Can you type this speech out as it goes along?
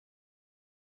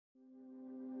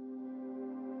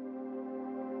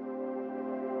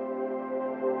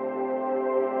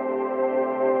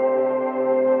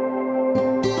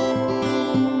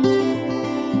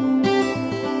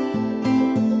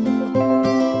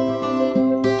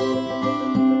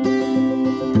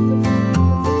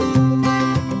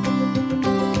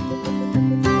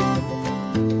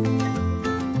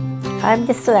I'm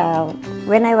just,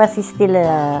 when I was still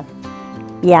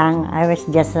young, I was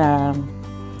just,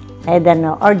 had an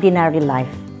ordinary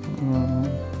life.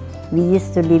 We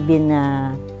used to live in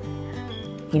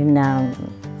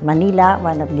Manila,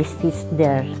 one of the cities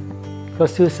there. So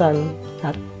Susan,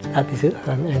 Ate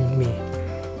Susan and me,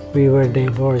 we were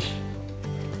divorced.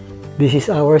 This is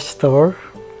our store,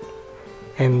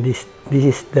 and this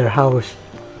is their house.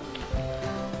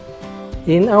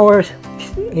 In our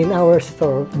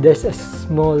store, there's a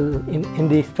small, in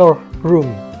the store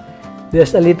room,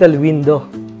 there's a little window.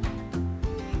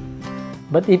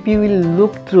 But if you will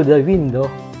look through the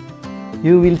window,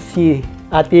 you will see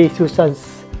Ate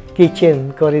Susan's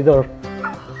kitchen corridor.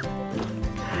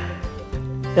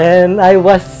 And I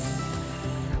was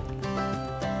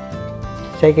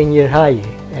second year high,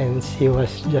 and she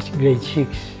was just grade 6.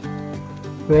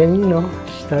 When, you know,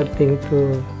 starting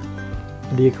to,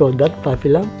 what do you call that, puppy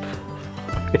love?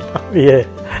 Yeah.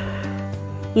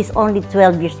 He's only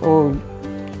 12 years old,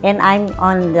 and I'm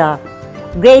on the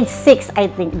grade 6, I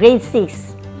think, grade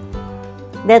 6.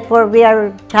 Therefore, we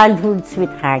are childhood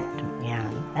sweetheart. Yeah,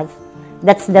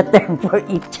 that's the term for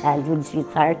each childhood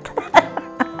sweetheart.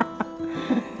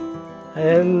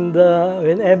 And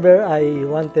whenever I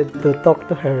wanted to talk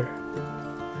to her,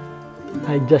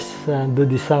 I just do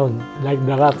the sound, like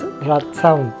the rat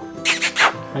sound,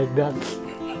 like that.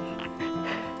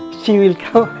 She will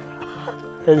come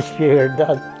and she heard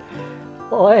that.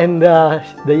 Oh, and the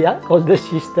older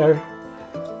sister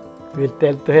will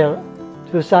tell to her,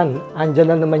 Susan, andyan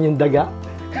na naman yung daga.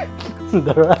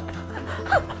 The rat.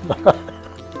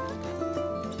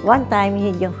 One time,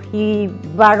 he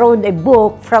borrowed a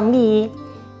book from me,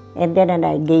 and then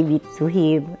I gave it to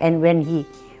him. And when he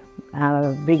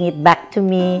bring it back to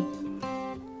me,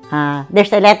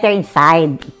 there's a letter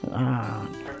inside.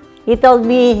 He told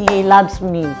me he loves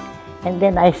me. And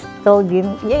then I told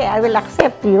him, yeah, I will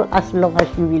accept you as long as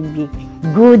you will be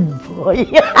good boy.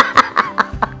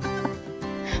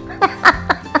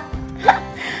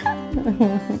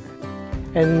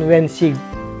 And when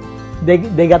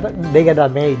they got a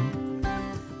maid,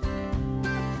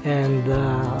 and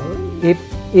if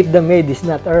the maid is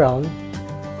not around,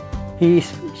 she is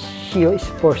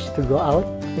forced to go out,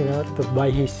 you know, to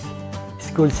buy his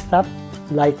school stuff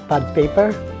like pad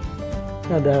paper,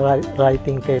 you know, the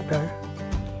writing paper.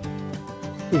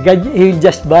 He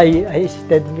just buy. He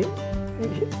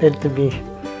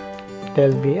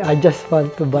tell me, I just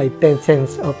want to buy 10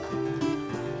 cents of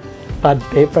pad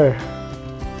paper.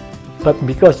 But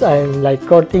because I'm like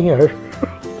courting her,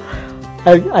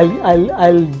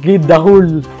 I'll give the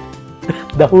whole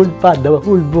pad, the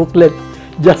whole booklet,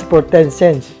 just for 10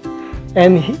 cents.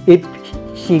 And if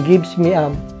she gives me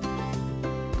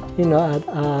you know,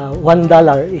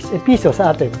 $1 is a piso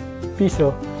sa atin,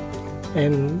 piso.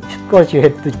 And of course you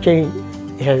have to change.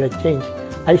 You have to change.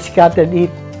 I scattered it,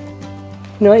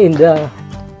 you know, in the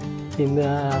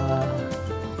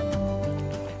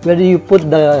where do you put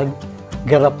the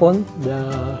garapon?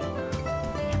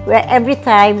 Where every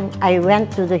time I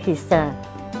went to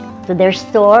to their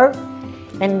store,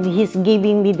 and he's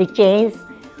giving me the change,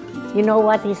 you know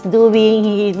what he's doing?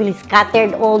 He will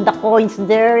scatter all the coins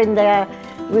there in the,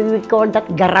 we call that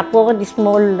garapon, the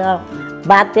small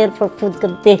bottle for food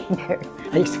container.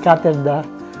 I scattered the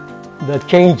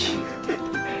change,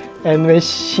 and when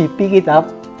she picking it up,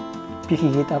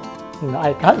 you know,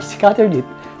 I scattered it.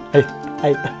 I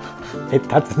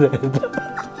touched it.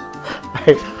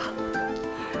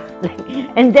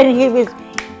 And then he was,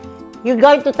 you're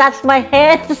going to touch my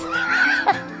hands?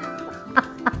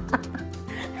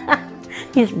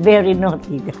 He's very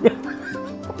naughty.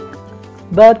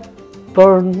 But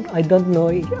for, I don't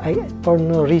know, for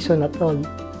no reason at all,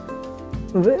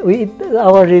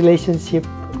 our relationship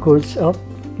goes up.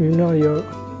 You know,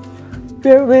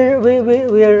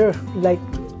 we're like,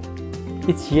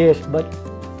 it's years, but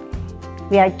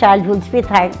we are childhood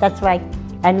sweethearts, that's why.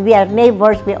 And we are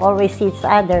neighbors, we always see each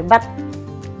other. But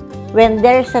when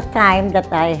there's a time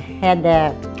that I had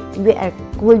we are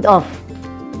cooled off.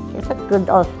 It's a cooled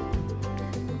off.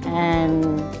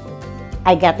 And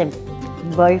I got a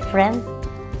boyfriend,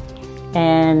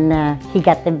 and he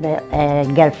got a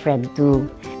girlfriend too.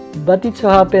 But it so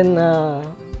happened I'll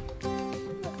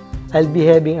be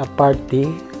having a party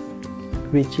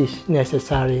which is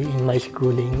necessary in my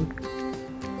schooling.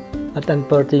 But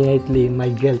unfortunately, my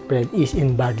girlfriend is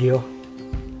in Baguio.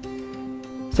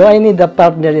 So I need a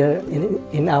partner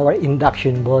in our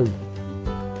induction ball.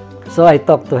 So I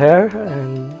talked to her,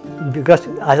 and because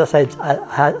as I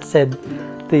said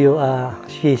to you,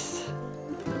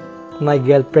 my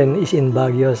girlfriend is in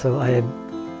Baguio, so I had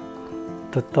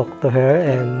to talk to her,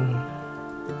 and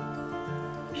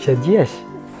said yes,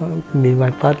 be my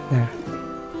partner.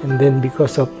 And then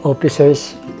because of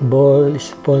officers' ball,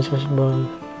 sponsors' ball,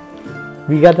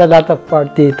 we got a lot of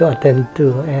party to attend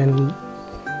to, and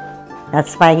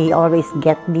That's why he always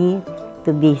get me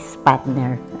to be his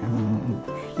partner.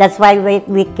 That's why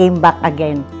we came back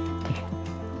again.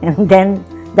 And then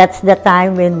that's the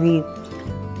time when we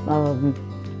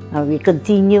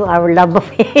continue our love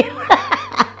affair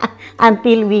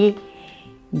until we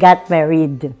got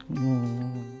married.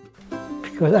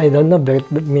 because I don't know, but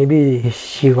maybe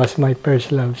she was my first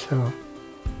love, so.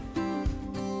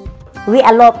 We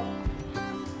eloped.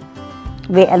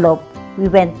 We eloped. We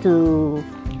went to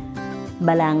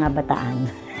Balanga, Bataan.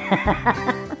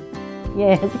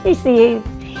 Yes, you see,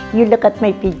 you look at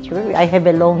my picture, I have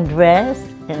a long dress.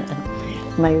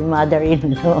 My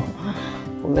mother-in-law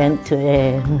went to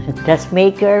a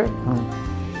dressmaker.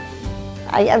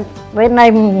 When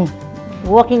I'm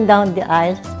walking down the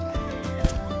aisles,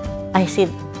 I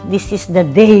said, this is the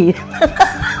day.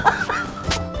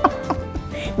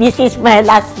 This is my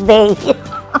last day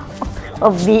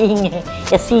of being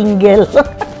a single.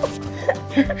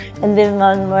 And then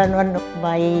one of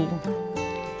my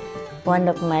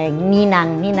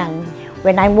ninang,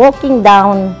 when I'm walking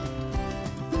down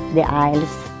the aisles,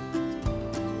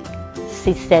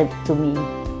 she said to me,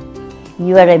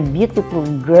 "You are a beautiful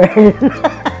girl."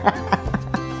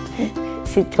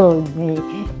 She told me,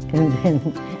 and then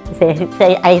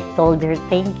I told her,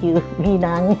 "Thank you,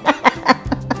 ninang."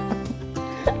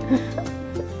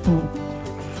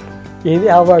 In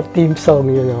our theme song,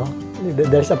 you know,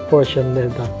 there's a portion that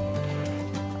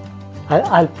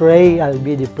I'll pray I'll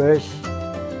be the first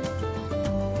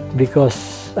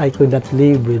because I could not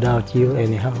live without you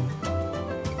anyhow.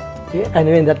 And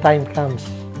when the time comes,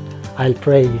 I'll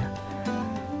pray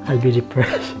I'll be the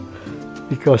first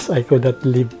because I could not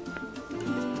live.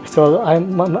 So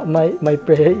my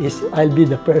prayer is I'll be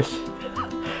the first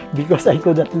because I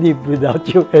could not live without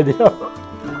you anyhow.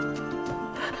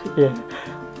 Yeah.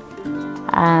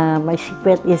 My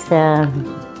secret is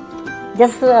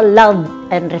just love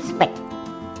and respect,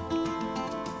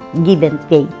 give and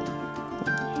take.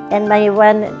 And my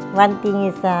one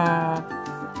thing is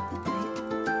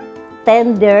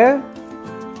tender,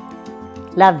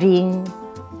 loving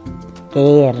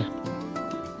care.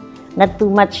 Not too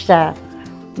much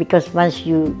because once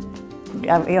you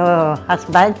have your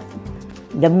husband,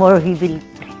 the more he will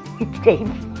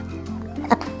crave.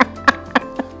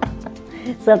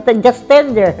 So just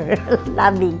tender,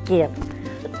 loving care,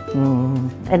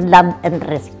 and love and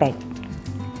respect.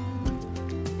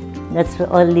 That's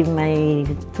only my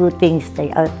two things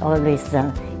I always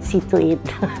see to it.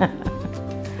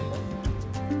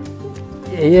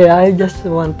 Yeah, I just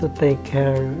want to thank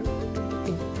her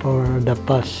for the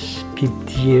past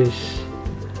 50 years.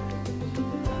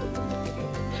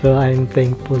 So I'm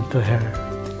thankful to her.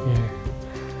 Yeah.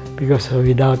 Because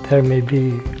without her,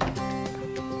 maybe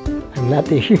I'm not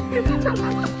here.